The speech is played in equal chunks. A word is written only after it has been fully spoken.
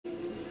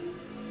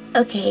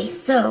Okay,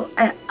 so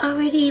I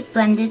already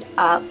blended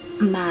up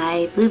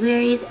my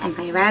blueberries and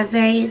my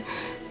raspberries,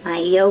 my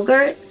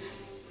yogurt,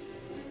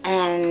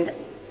 and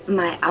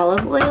my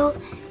olive oil.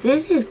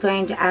 This is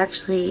going to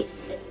actually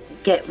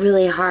get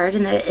really hard,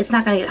 and it's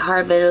not going to get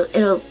hard, but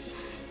it'll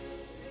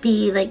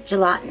be like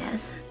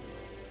gelatinous.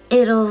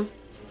 It'll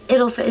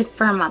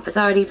firm up. It's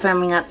already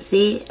firming up.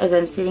 See, as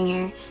I'm sitting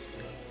here,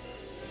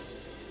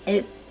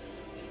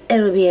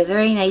 it'll be a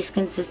very nice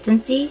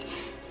consistency.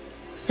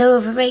 So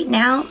for right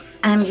now,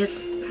 I'm just,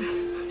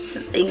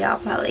 something y'all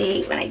probably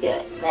hate when I do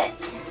it, but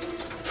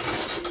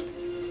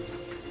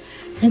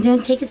I'm going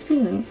to take a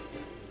spoon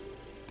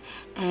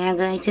and I'm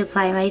going to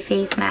apply my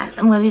face mask.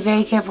 I'm going to be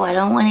very careful. I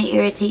don't want to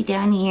irritate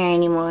down here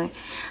anymore.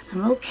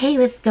 I'm okay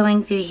with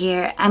going through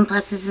here, and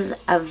plus this is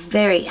a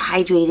very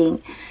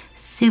hydrating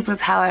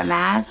superpower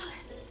mask,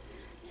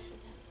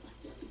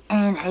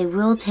 and I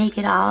will take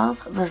it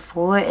off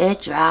before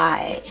it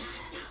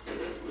dries.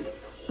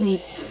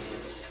 We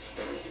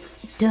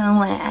don't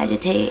want to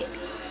agitate,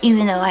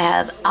 even though I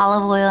have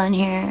olive oil in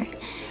here.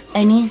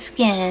 Any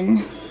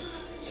skin,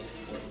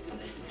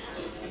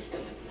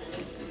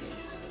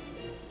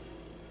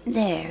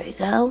 there we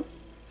go.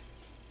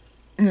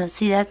 And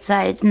see, that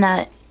side's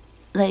not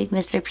like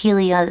Mr.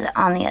 Peely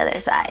on the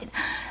other side.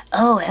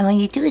 Oh, and when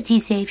you do a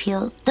TCA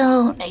peel,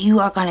 you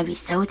are going to be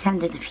so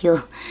tempted to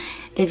peel.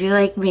 If you're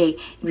like me,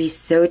 you'd be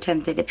so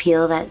tempted to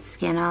peel that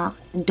skin off.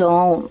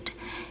 Don't.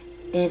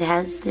 It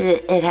has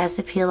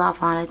to peel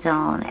off on its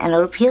own, and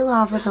it'll peel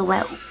off with a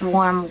wet,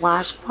 warm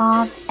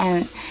washcloth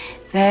and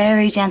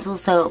very gentle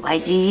soap. I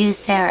do use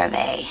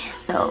CeraVe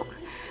soap.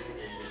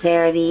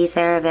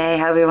 CeraVe,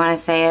 however you want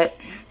to say it.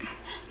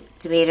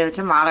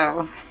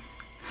 Tomato.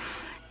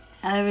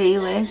 However you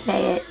want to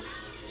say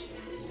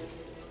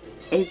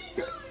it.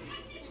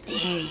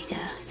 There you go.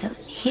 So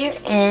here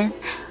is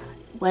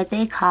what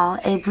they call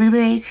a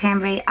blueberry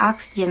cranberry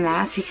oxygen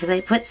mask, because I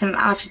put some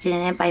oxygen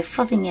in it by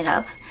fluffing it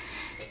up.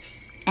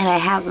 And I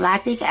have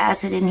lactic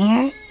acid in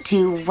here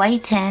to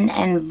whiten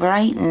and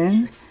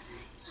brighten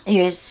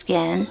your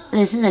skin.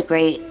 This is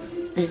great.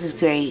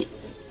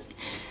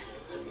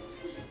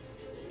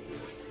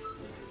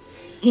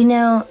 You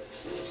know,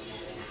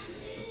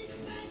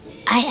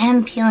 I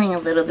am peeling a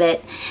little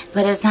bit,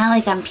 but it's not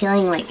like I'm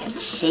peeling like a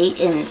shape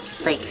and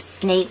like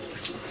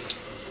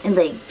snakes and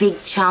like big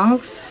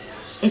chunks.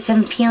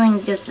 I'm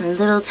peeling just in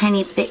little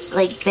tiny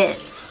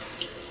bits.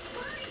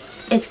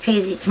 It's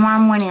crazy. Tomorrow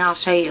morning I'll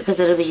show you, because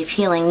it'll be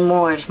peeling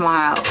more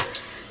tomorrow.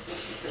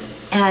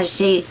 And I'll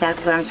show you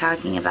exactly what I'm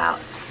talking about.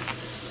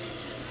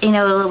 You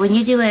know, when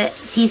you do a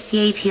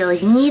TCA peel,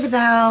 you need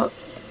a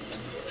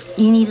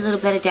little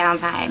bit of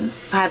downtime,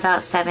 probably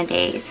about 7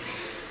 days.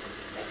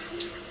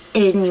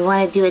 And you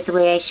want to do it the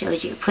way I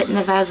showed you. Putting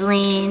the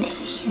Vaseline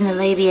in the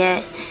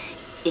labia,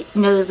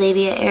 nose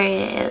labia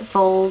area, it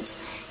folds.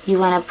 You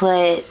want to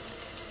put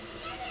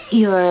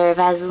your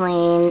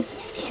Vaseline,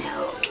 you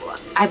know,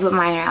 I put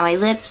mine around my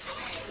lips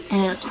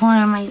and in the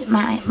corner of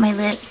my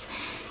lips.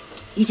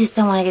 You just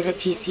don't want to get a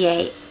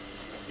TCA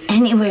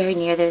anywhere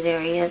near those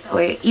areas.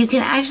 Or you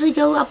can actually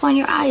go up on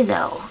your eyes,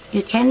 though.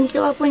 You can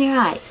go up on your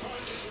eyes.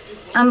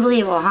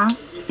 Unbelievable, huh?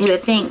 You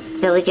would think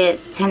delicate,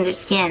 tender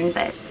skin,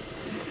 but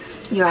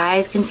your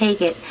eyes can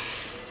take it.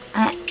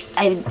 I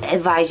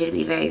advise you to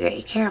be very,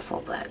 very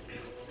careful, but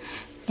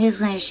I just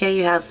want to show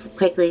you how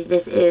quickly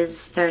this is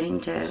starting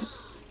to,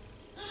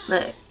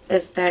 look,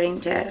 it's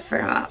starting to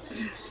firm up.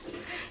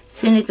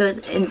 Soon it goes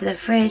into the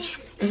fridge.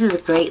 This is a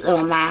great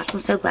little mask.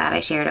 I'm so glad I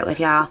shared it with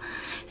y'all.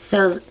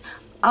 So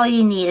all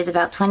you need is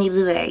about 20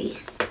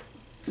 blueberries.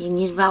 You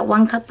need about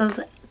 1 cup of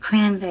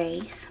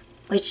cranberries,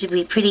 which should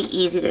be pretty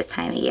easy this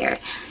time of year.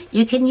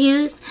 You can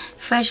use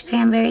fresh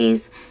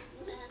cranberries,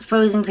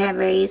 frozen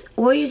cranberries,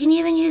 or you can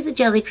even use the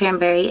jelly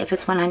cranberry if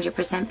it's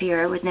 100%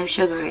 pure with no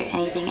sugar or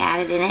anything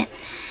added in it.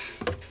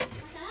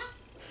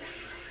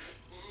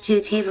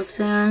 2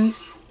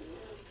 tablespoons,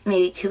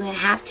 maybe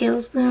 2.5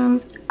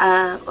 tablespoons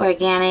of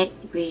organic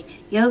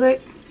Greek yogurt,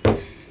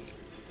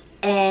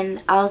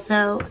 and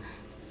also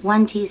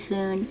 1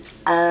 teaspoon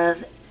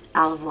of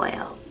olive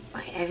oil.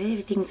 Okay,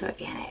 everything's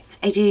organic.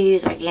 I do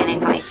use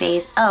organic on my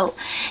face. Oh,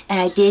 and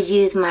I did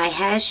use my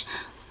Hesh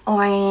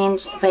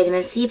orange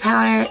vitamin C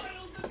powder,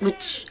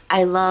 which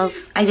I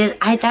love. I do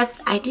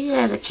that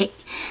as a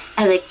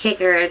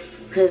kicker,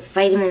 because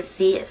vitamin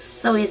C is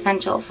so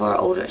essential for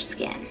older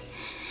skin,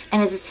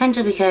 and it's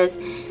essential because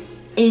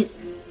it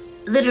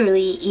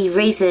literally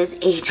erases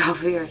age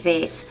off of your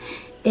face.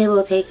 It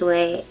will take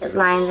away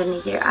lines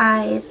underneath your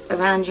eyes,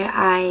 around your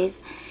eyes.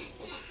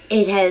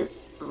 It has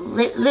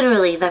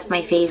literally left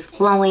my face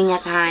glowing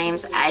at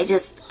times. I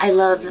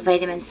love the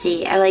vitamin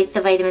C. I like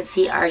the vitamin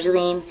C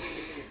arginine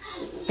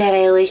that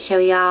I always show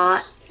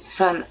y'all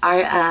from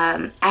our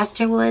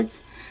Asterwoods.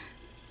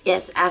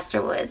 Yes,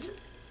 Asterwoods.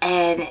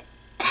 And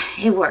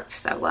it works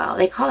so well.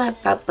 They call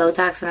that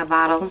Botox in a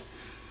bottle.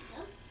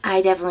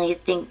 I definitely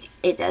think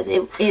it does.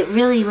 It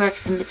really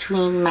works in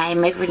between my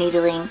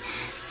microneedling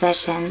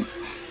sessions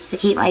to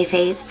keep my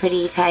face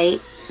pretty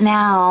tight.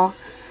 Now,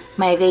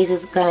 my face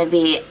is going to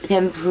be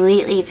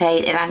completely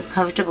tight and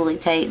uncomfortably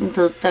tight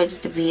until it starts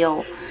to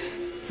peel.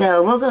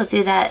 So we'll go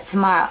through that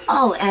tomorrow.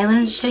 Oh, and I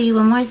wanted to show you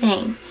one more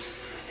thing.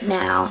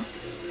 Now,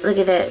 look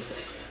at this.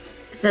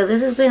 So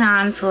this has been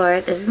on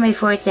this is my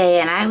 4th day,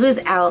 and I was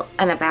out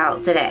and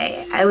about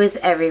today. I was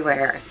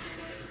everywhere.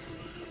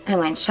 I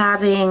went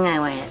shopping, I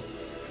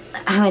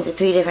went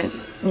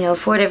to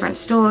 4 different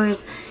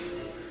stores.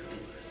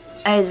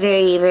 I was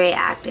very, very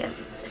active,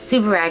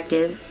 super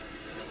active.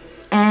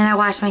 And I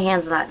wash my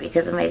hands a lot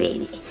because of my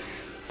baby.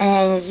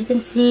 And as you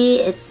can see,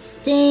 it's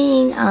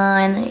staying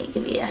on, let me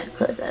give you a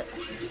close up,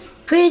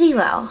 pretty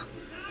well.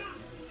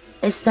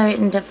 It's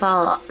starting to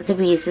fall to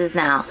pieces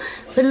now.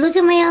 But look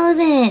at my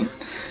elephant.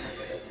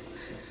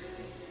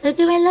 Look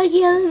at my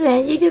lucky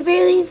elephant. You can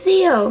barely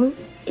see him.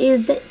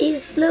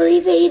 He's slowly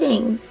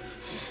fading.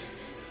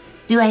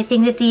 Do I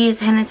think that these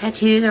henna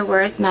tattoos are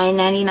worth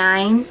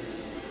 $9.99?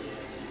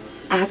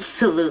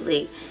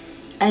 Absolutely.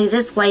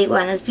 This white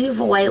one, this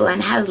beautiful white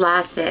one, has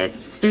lasted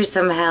through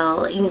some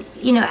hell.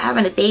 You know,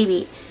 having a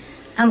baby,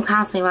 I'm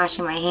constantly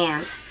washing my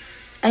hands.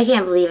 I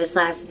can't believe it's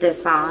lasted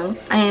this long.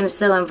 I am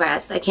so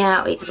impressed. I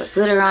cannot wait to put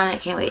glitter on it. I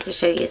can't wait to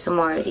show you some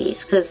more of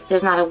these because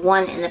there's not a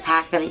one in the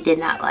pack that I did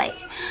not like.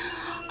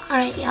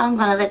 Alright, y'all, I'm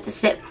going to let this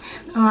sit.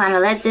 I'm going to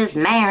let this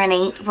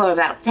marinate for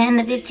about 10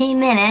 to 15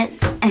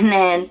 minutes. And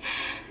then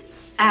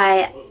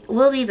I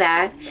will be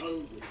back,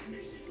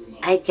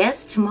 I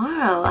guess,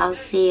 tomorrow. I'll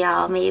see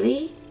y'all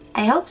maybe.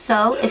 I hope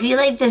so. If you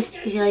like this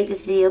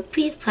video,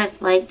 please press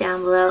the like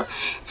down below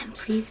and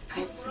please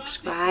press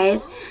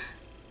subscribe.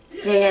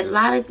 There are a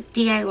lot of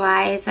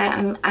DIYs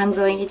that I'm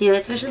going to do,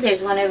 especially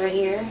there's one over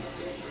here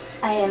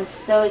I am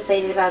so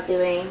excited about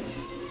doing.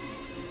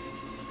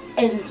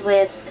 It's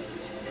with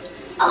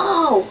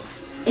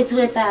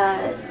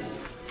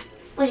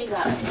what do you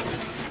call it?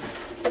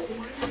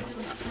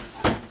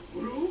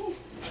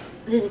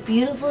 This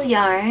beautiful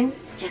yarn.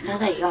 Check out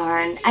that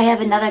yarn. I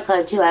have another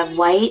color too. I have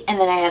white and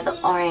then I have the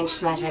orange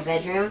to match my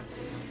bedroom.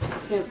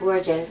 They're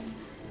gorgeous.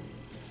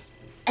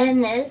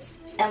 And this,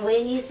 and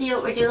wait till you see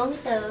what we're doing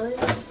with those.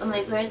 I'm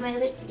like, where's my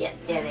other? Yeah,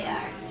 there they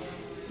are.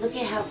 Look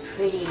at how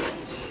pretty.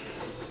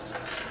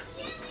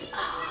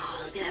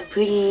 Oh, look at how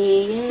pretty.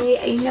 Yay,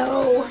 I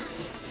know.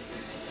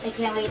 I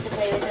can't wait to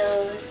play with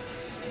those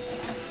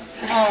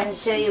and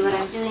show you what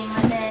I'm doing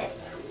with it.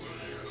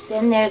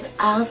 Then there's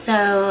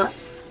also,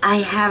 I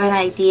have an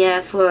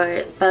idea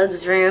for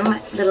Bug's room,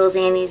 little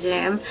Zanny's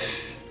room,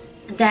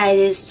 that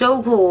is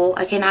so cool.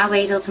 I cannot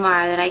wait till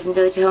tomorrow that I can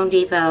go to Home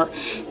Depot,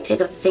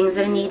 pick up the things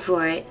that I need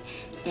for it,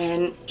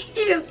 and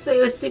I'm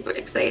so super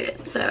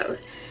excited. So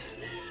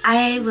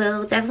I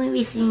will definitely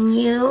be seeing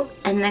you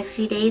in the next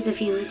few days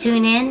if you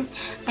tune in.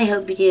 I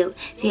hope you do.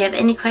 If you have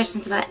any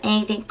questions about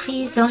anything,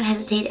 please don't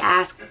hesitate to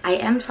ask. I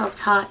am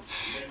self-taught,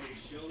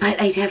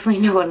 but I definitely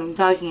know what I'm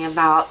talking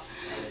about.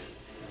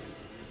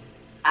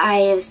 I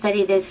have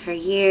studied this for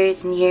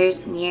years and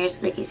years and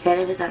years. Like I said,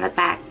 I was on the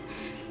back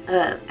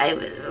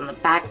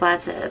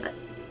lots of,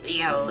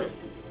 you know,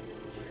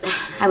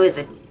 I was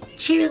a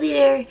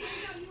cheerleader,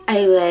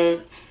 I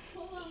was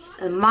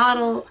a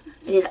model,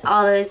 I did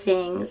all those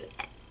things.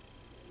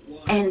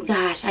 And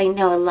gosh, I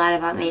know a lot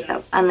about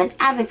makeup. I'm an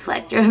avid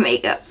collector of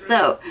makeup.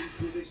 So,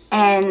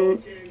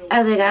 and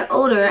as I got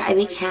older, I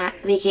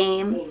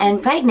became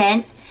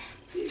pregnant.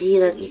 See,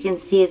 look, you can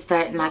see it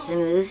starting not to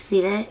move.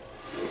 See that?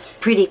 It's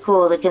pretty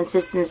cool, the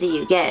consistency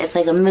you get. It's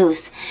like a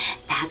mousse.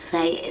 That's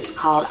why it's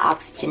called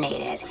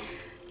oxygenated.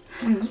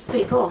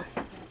 Pretty cool.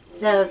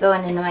 So,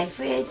 going into my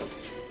fridge.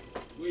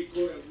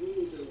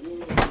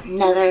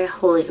 Another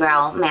Holy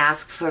Grail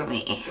mask for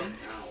me.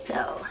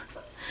 So,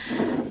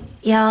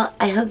 y'all,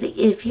 I hope that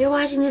if you're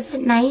watching this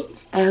at night,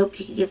 I hope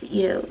you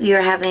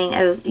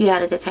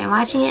had a good time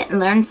watching it and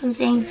learned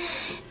something.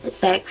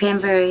 That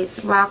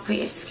cranberries rock for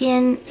your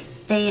skin.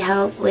 They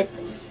help with,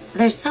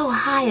 they're so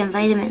high in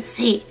vitamin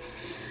C.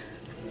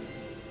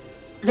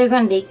 They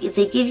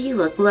give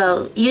you a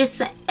glow.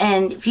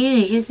 And if you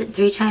use it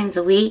 3 times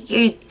a week,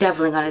 you're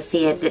definitely going to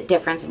see a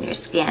difference in your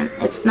skin.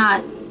 It's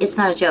not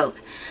a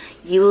joke.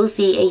 You will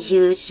see a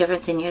huge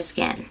difference in your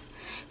skin.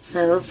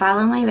 So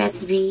follow my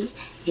recipe.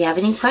 If you have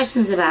any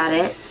questions about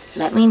it,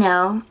 let me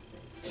know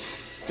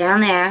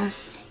down there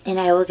and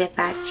I will get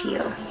back to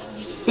you.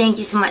 Thank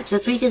you so much.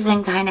 This week has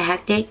been kind of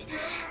hectic.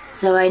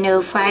 So I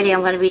know Friday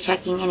I'm going to be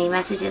checking any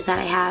messages that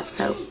I have.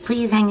 So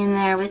please hang in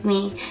there with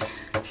me.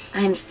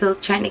 I'm still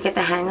trying to get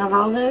the hang of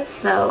all this.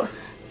 So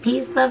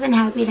peace, love, and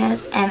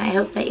happiness. And I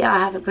hope that y'all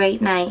have a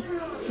great night.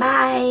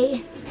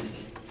 Bye.